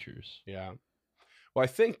these creatures. Yeah. Well, I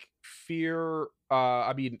think fear,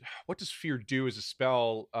 I mean, what does fear do as a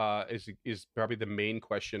spell is probably the main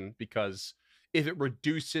question, because if it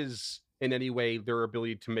reduces in any way their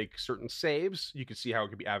ability to make certain saves, you can see how it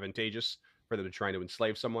could be advantageous for them to try to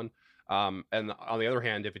enslave someone. And on the other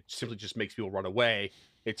hand, if it simply just makes people run away,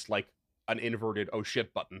 it's like an inverted oh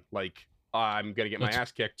shit button. Like, I'm going to get my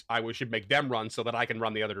ass kicked. I should make them run so that I can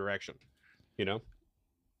run the other direction, you know?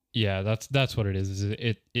 Yeah, that's what it is.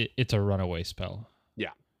 It's a runaway spell.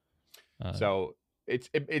 Yeah. So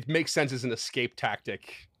it makes sense as an escape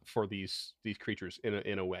tactic for these creatures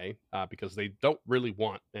in a way, because they don't really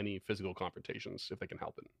want any physical confrontations if they can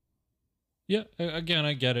help it. Yeah, again,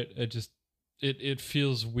 I get it. It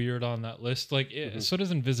feels weird on that list. Like so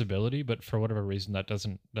does invisibility, but for whatever reason that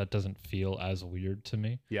doesn't feel as weird to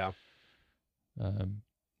me. Yeah.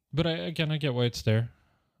 But I get why it's there.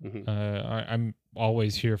 I'm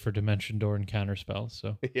always here for dimension door and counter spells.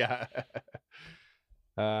 So yeah.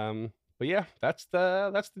 But yeah, that's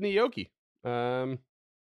the Niyoki.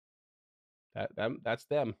 That's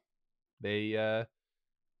them. They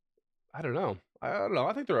I don't know.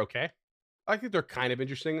 I think they're okay. I think they're kind of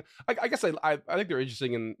interesting. I guess I think they're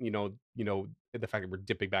interesting in the fact that we're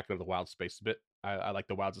dipping back into the wild space a bit. I like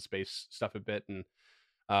the wilds of space stuff a bit, and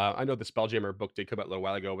I know the Spelljammer book did come out a little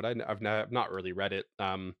while ago, but I've not really read it.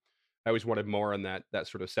 I always wanted more in that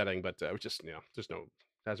sort of setting, but it was just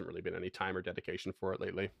hasn't really been any time or dedication for it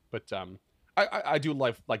lately. But I do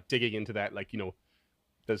like digging into that, like,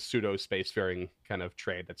 the pseudo spacefaring kind of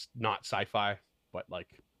trade that's not sci-fi but like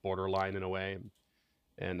borderline in a way,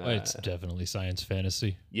 and it's definitely science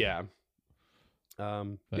fantasy. Yeah.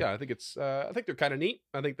 Yeah, I think they're kind of neat.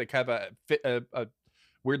 I think they kind of fit a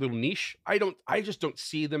weird little niche. I just don't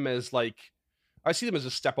see them as like, I see them as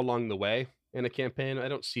a step along the way in a campaign. I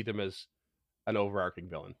don't see them as an overarching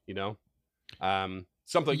villain,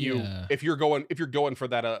 something if you're going for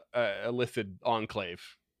that Illithid enclave,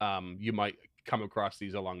 you might come across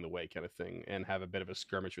these along the way kind of thing and have a bit of a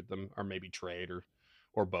skirmish with them, or maybe trade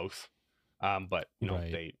or both. But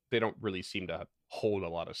right. they don't really seem to hold a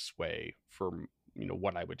lot of sway for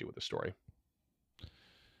what I would do with the story.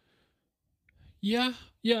 Yeah,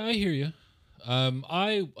 I hear you.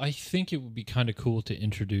 I think it would be kind of cool to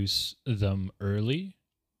introduce them early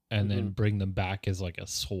and then bring them back as like a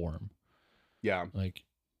swarm. Yeah. Like,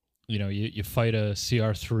 you fight a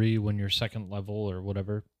CR3 when you're second level or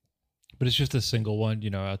whatever, But it's just a single one,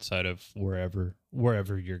 outside of wherever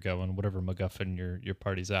you're going, whatever MacGuffin your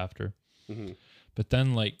party's after. Mhm. But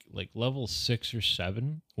then like level 6 or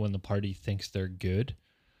 7, when the party thinks they're good,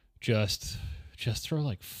 just throw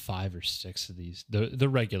like 5 or 6 of these, the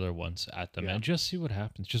regular ones at them, Yeah. and just see what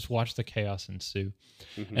happens. Just watch the chaos ensue.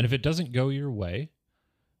 Mhm. And if it doesn't go your way,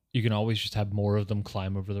 you can always just have more of them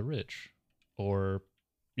climb over the ridge. Or,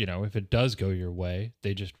 if it does go your way,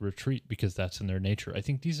 they just retreat because that's in their nature. I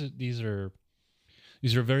think these are a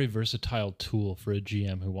very versatile tool for a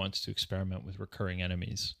GM who wants to experiment with recurring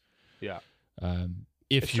enemies. Yeah.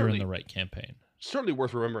 If It's you're in certainly- the right campaign. Certainly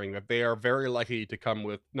worth remembering that they are very likely to come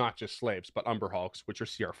with not just slaves, but Umber Hulks, which are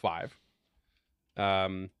CR5.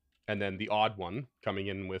 And then the odd one coming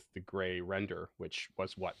in with the Gray Render, which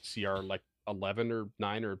was what, CR like 11 or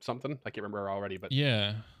 9 or something? I can't remember already, but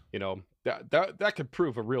Yeah. that could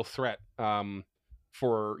prove a real threat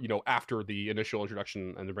for after the initial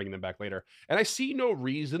introduction and then bringing them back later. And I see no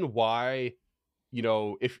reason why,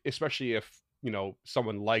 if especially if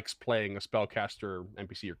someone likes playing a spellcaster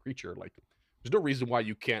NPC or creature, like there's no reason why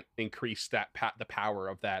you can't increase the power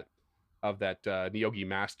of that Neogi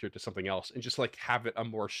master to something else and just like have it a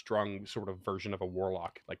more strong sort of version of a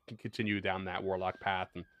warlock, like continue down that warlock path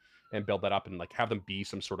and build that up and like have them be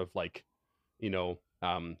some sort of like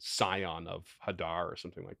scion of Hadar or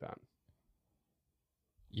something like that.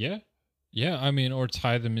 Yeah, I mean, or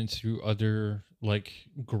tie them into other like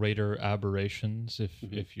greater aberrations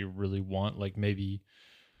if you really want, like maybe.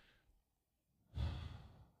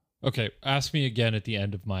 Okay, ask me again at the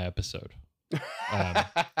end of my episode.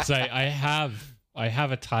 Because I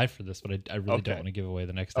have a tie for this, but I really Okay. don't want to give away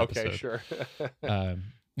the next episode. Okay, sure.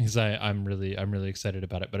 Because I'm really excited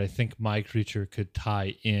about it, but I think my creature could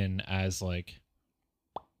tie in as like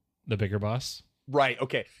the bigger boss. Right.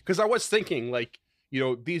 Okay. Because I was thinking, like,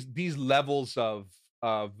 these levels of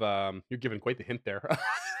you're giving quite the hint there.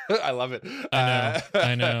 I love it.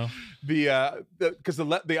 I know. Because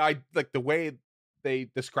the way they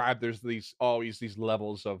describe there's always these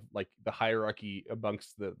levels of like the hierarchy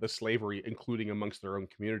amongst the slavery, including amongst their own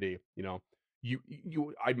community.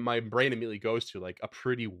 My brain immediately goes to like a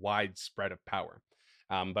pretty wide spread of power.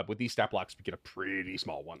 But with these stat blocks, we get a pretty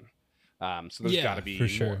small one. So there's got to be for more.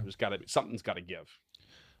 sure. There's got to be something's got to give.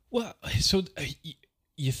 Well, so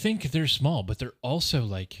you think they're small, but they're also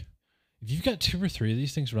like, if you've got 2 or 3 of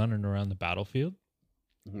these things running around the battlefield,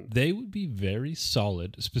 Mhm. they would be very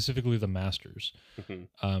solid, specifically the masters,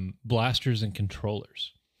 blasters and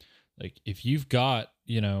controllers. Like if you've got,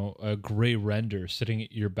 a Gray Render sitting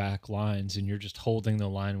at your back lines and you're just holding the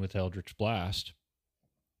line with Eldritch Blast,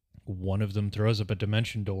 one of them throws up a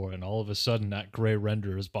dimension door and all of a sudden that Gray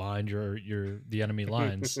Render is behind the enemy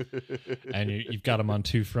lines and you've got them on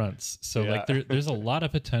 2 fronts. So like there's a lot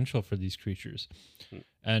of potential for these creatures.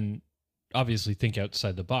 And obviously think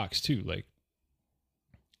outside the box too. Like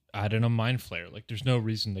add in a Mind Flayer. Like there's no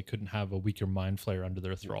reason they couldn't have a weaker Mind Flayer under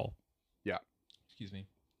their thrall. Yeah. Excuse me.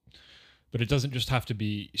 But it doesn't just have to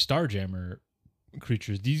be Starjammer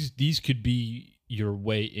creatures. These could be your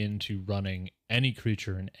way into running any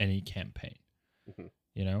creature in any campaign.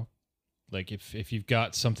 Mhm. Like if you've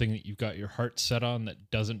got something that you've got your heart set on that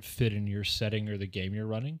doesn't fit in your setting or the game you're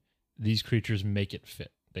running, these creatures make it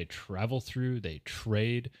fit. They travel through, they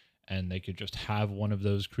trade, and they could just have one of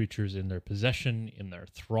those creatures in their possession, in their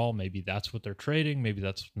thrall. Maybe that's what they're trading. Maybe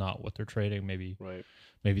that's not what they're trading. Maybe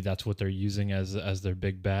that's what they're using as their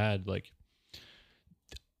big bad. Like,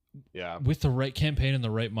 Yeah. with the right campaign and the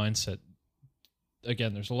right mindset,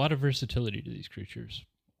 again, there's a lot of versatility to these creatures.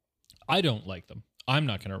 I don't like them. I'm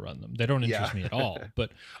not going to run them. They don't interest me at all.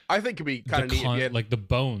 But I think it'd be kind of neat. like the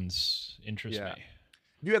bones interest me.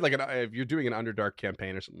 If you had like if you're doing an Underdark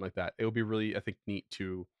campaign or something like that, it would be really, I think, neat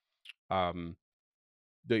to,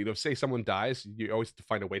 say someone dies, you always have to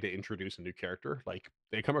find a way to introduce a new character. Like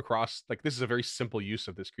they come across, like this is a very simple use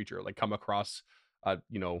of this creature. Like come across,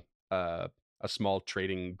 a small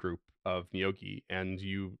trading group of Neogi, and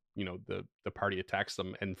the party attacks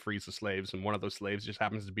them and frees the slaves, and one of those slaves just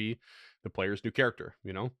happens to be the player's new character.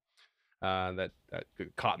 That got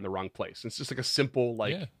caught in the wrong place. It's just like a simple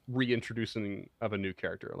reintroducing of a new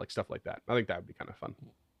character, like stuff like that. I think that would be kind of fun.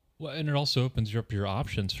 Well, and it also opens up your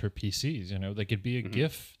options for PCs. They could be a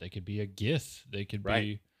GIF, they could be a GIF, they could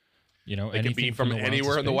be, It could be from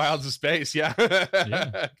anywhere in the wilds of space. Yeah,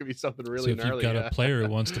 it could be something really gnarly. So if you've got a player who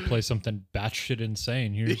wants to play something batshit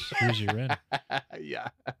insane, here's your in. Yeah,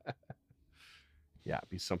 it'd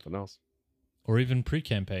be something else. Or even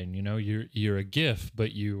pre-campaign, you're a GIF,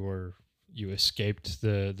 but you escaped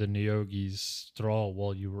the Neogi's thrall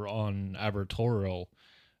while you were on Abertoril,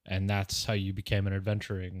 and that's how you became an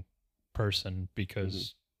adventuring person,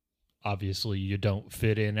 because obviously you don't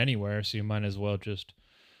fit in anywhere, so you might as well just,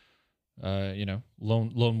 lone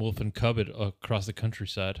wolf and cub it across the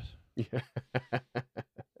countryside. Yeah.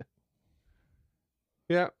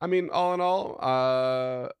 Yeah, I mean, all in all,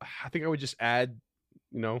 I think I would just add,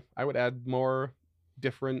 I would add more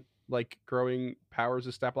different like growing powers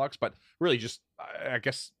of stat blocks, but really just, I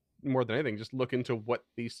guess more than anything, just look into what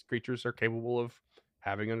these creatures are capable of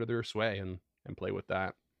having under their sway and play with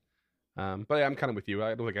that. But yeah, I'm kind of with you.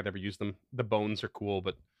 I don't think I'd ever use them. The bones are cool,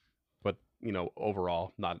 but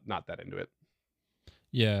overall, not that into it.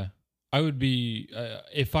 Yeah. I would be,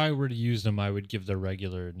 if I were to use them, I would give the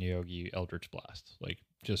regular Neogi Eldritch Blast. Like,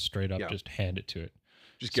 just straight up, just hand it to it.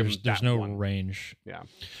 Just give there's no range. Yeah.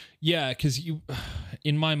 Yeah, because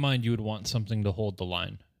in my mind, you would want something to hold the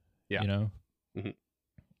line. Yeah. Mm-hmm.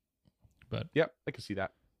 But yep, I can see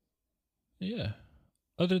that. Yeah.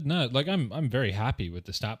 Other than that, like I'm very happy with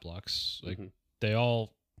the stat blocks. Like they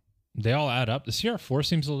all add up. The CR4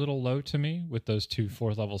 seems a little low to me with those 2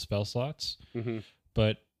 4th level spell slots.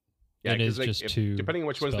 But yeah, it is just 2 depending on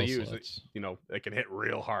which ones they use, they can hit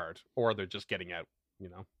real hard, or they're just getting out.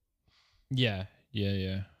 Yeah.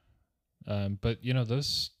 But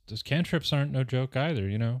those cantrips aren't no joke either.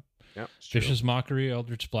 Yeah, Vicious Mockery,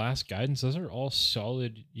 Eldritch Blast, Guidance, those are all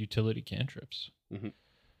solid utility cantrips.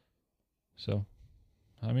 So,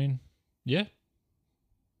 I mean, yeah.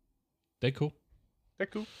 They're cool. They're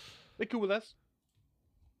cool with us.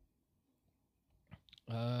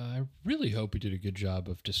 I really hope we did a good job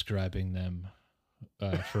of describing them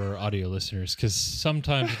for our audio listeners, because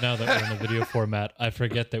sometimes now that we're in the video format, I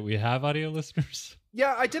forget that we have audio listeners.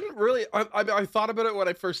 Yeah, I didn't really. I thought about it when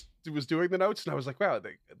I first was doing the notes, and I was like, "Wow,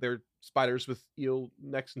 they're spiders with eel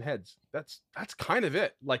necks and heads. That's kind of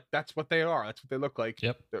it. Like that's what they are. That's what they look like.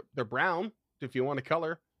 Yep. They're brown if you want to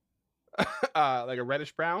color, like a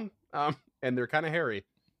reddish brown. And they're kind of hairy,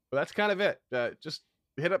 but that's kind of it. Just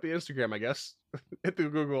hit up the Instagram, I guess. Hit the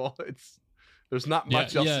Google. There's not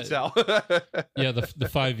much else to tell. Yeah, the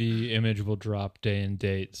 5e image will drop day and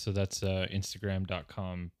date. So that's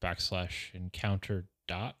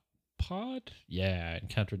Instagram.com/encounter.pod. Yeah,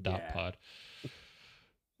 encounter.pod.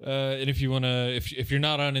 And if you want to, if you're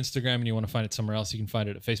not on Instagram and you want to find it somewhere else, you can find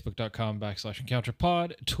it at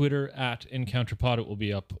facebook.com/encounterpod, Twitter @encounterpod. It will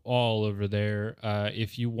be up all over there.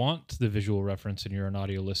 If you want the visual reference and you're an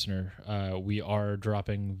audio listener, we are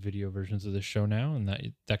dropping video versions of this show now, and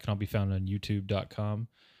that can all be found on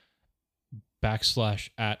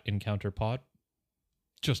youtube.com/@encounterpod.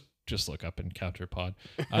 Just look up EncounterPod,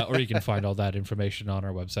 or you can find all that information on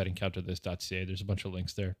our website, encounterthis.ca. There's a bunch of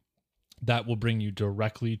links there. That will bring you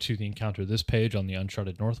directly to the Encounter This page on the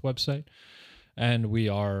Uncharted North website. And we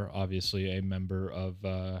are obviously a member of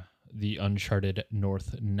the Uncharted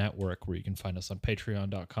North Network, where you can find us on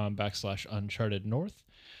patreon.com/Uncharted North.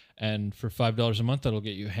 And for $5 a month, that'll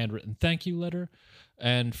get you a handwritten thank you letter.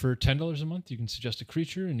 And for $10 a month, you can suggest a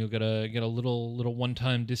creature, and you'll get a little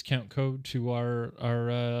one-time discount code to our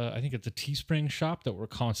I think it's a Teespring shop that we're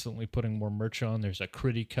constantly putting more merch on. There's a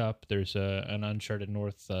Critty Cup. There's an Uncharted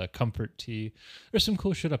North comfort tee. There's some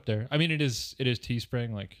cool shit up there. I mean, it is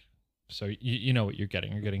Teespring, like, so you know what you're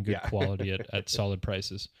getting. You're getting good quality at solid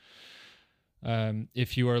prices.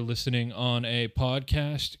 If you are listening on a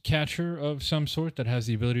podcast catcher of some sort that has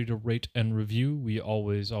the ability to rate and review, we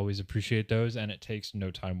always appreciate those, and it takes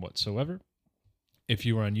no time whatsoever. If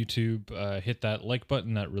you are on YouTube, hit that like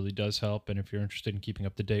button. That really does help. And if you're interested in keeping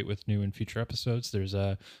up to date with new and future episodes, there's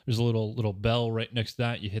a little bell right next to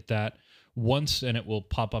that. You hit that once, and it will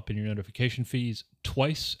pop up in your notification feeds.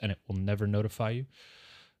 Twice, and it will never notify you.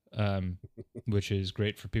 Which is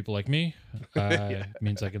great for people like me. It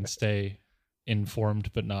means I can stay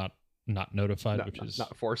informed but not notified, which is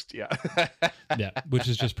not forced. Yeah. Which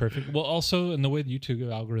is just perfect. Well, also, in the way the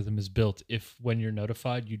YouTube algorithm is built, if when you're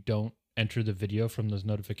notified you don't enter the video from those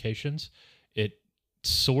notifications, it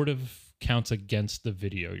sort of counts against the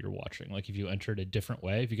video you're watching. Like if you enter it a different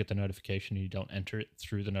way, if you get the notification and you don't enter it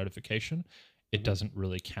through the notification, it doesn't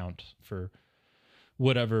really count for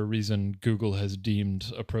whatever reason Google has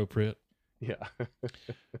deemed appropriate. Yeah.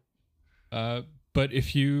 But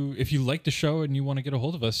if you like the show and you want to get a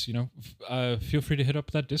hold of us, feel free to hit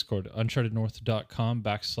up that Discord,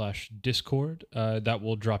 unchartednorth.com/Discord. That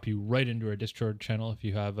will drop you right into our Discord channel if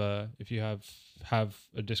you have a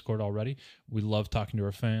Discord already. We love talking to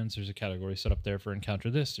our fans. There's a category set up there for Encounter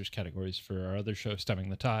This. There's categories for our other show, Stemming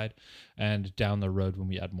the Tide. And down the road, when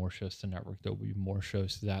we add more shows to the network, there'll be more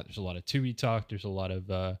shows to that. There's a lot of 2E talk. There's a lot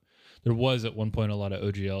of there was at one point a lot of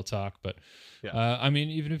OGL talk, but I mean,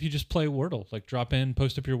 even if you just play Wordle, like drop in,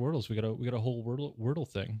 post up your Wordles. We got a whole Wordle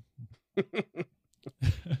thing.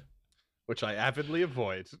 which I avidly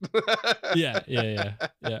avoid. Yeah.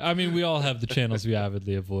 I mean, we all have the channels we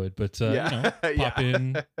avidly avoid, but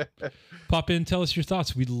pop in, tell us your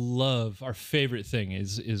thoughts. We love, our favorite thing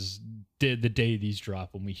is the day these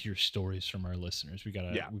drop, when we hear stories from our listeners. We've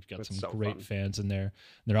got some great fans in there.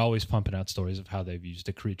 They're always pumping out stories of how they've used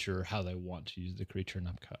the creature, or how they want to use the creature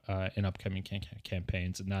in upcoming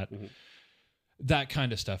campaigns, and that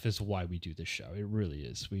kind of stuff is why we do this show. It really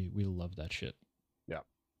is. We love that shit. Yeah.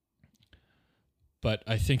 But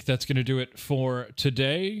I think that's going to do it for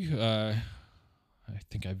today. I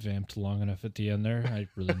think I vamped long enough at the end there. I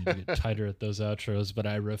really need to get tighter at those outros, but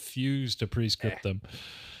I refuse to pre-script them.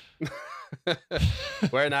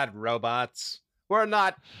 We're not robots. We're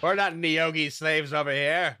not Neogi slaves over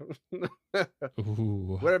here.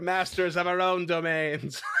 Ooh. We're masters of our own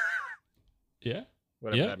domains. Yeah.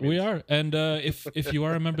 We are. And if you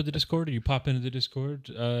are a member of the Discord, or you pop into the Discord,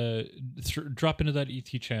 drop into that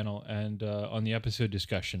ET channel, and on the episode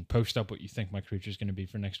discussion, post up what you think my creature is going to be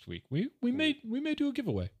for next week. We may do a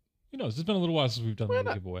giveaway. Who knows? It's been a little while since we've done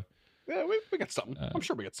a giveaway. Yeah, we got something. I'm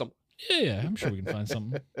sure we got something. Yeah, I'm sure we can find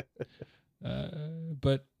something.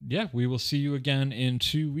 But yeah, we will see you again in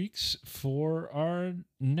 2 weeks for our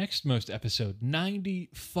next most episode,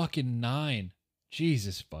 99.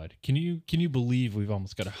 Jesus, bud. Can you believe we've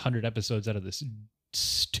almost got 100 episodes out of this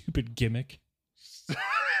stupid gimmick?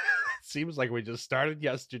 Seems like we just started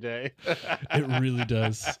yesterday. It really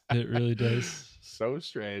does. It really does. So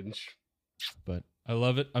strange. But I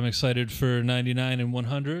love it. I'm excited for 99 and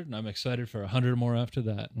 100, and I'm excited for 100 more after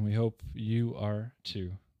that. And we hope you are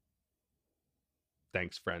too.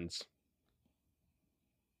 Thanks, friends.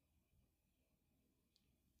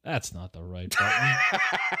 That's not the right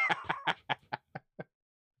button.